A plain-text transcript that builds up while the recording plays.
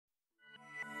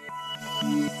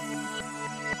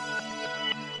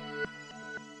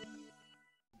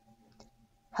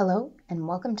Hello and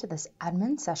welcome to this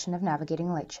admin session of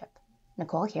Navigating Lightship.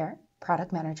 Nicole here,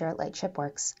 Product Manager at Lightship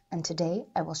Works, and today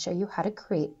I will show you how to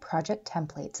create project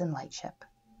templates in Lightship.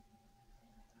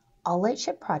 All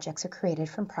Lightship projects are created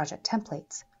from project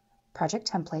templates.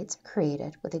 Project templates are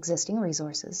created with existing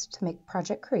resources to make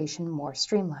project creation more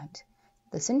streamlined.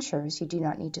 This ensures you do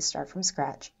not need to start from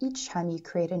scratch each time you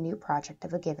create a new project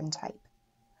of a given type.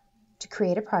 To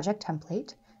create a project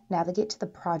template, navigate to the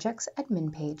Projects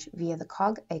admin page via the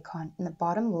cog icon in the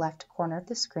bottom left corner of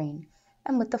the screen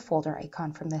and with the folder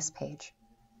icon from this page.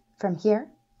 From here,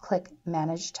 click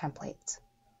Manage Templates.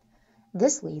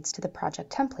 This leads to the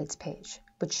Project Templates page,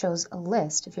 which shows a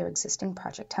list of your existing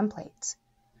project templates.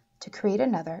 To create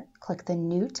another, click the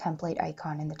New Template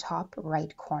icon in the top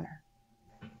right corner.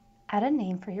 Add a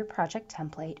name for your project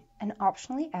template and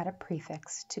optionally add a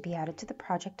prefix to be added to the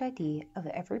project ID of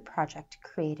every project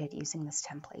created using this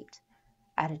template.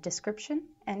 Add a description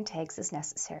and tags as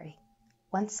necessary.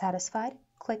 Once satisfied,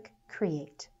 click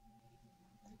Create.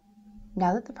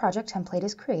 Now that the project template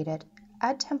is created,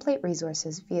 add template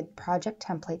resources via the Project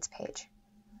Templates page.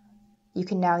 You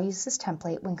can now use this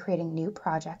template when creating new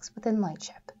projects within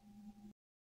Lightship.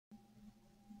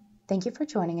 Thank you for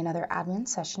joining another admin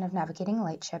session of Navigating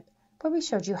Lightship, where we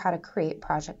showed you how to create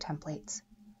project templates.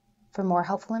 For more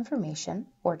helpful information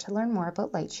or to learn more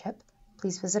about Lightship,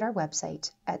 please visit our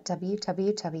website at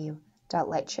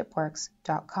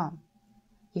www.lightshipworks.com.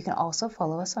 You can also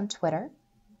follow us on Twitter,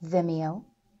 Vimeo,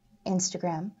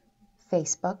 Instagram,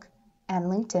 Facebook, and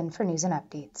LinkedIn for news and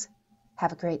updates.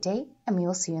 Have a great day, and we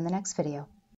will see you in the next video.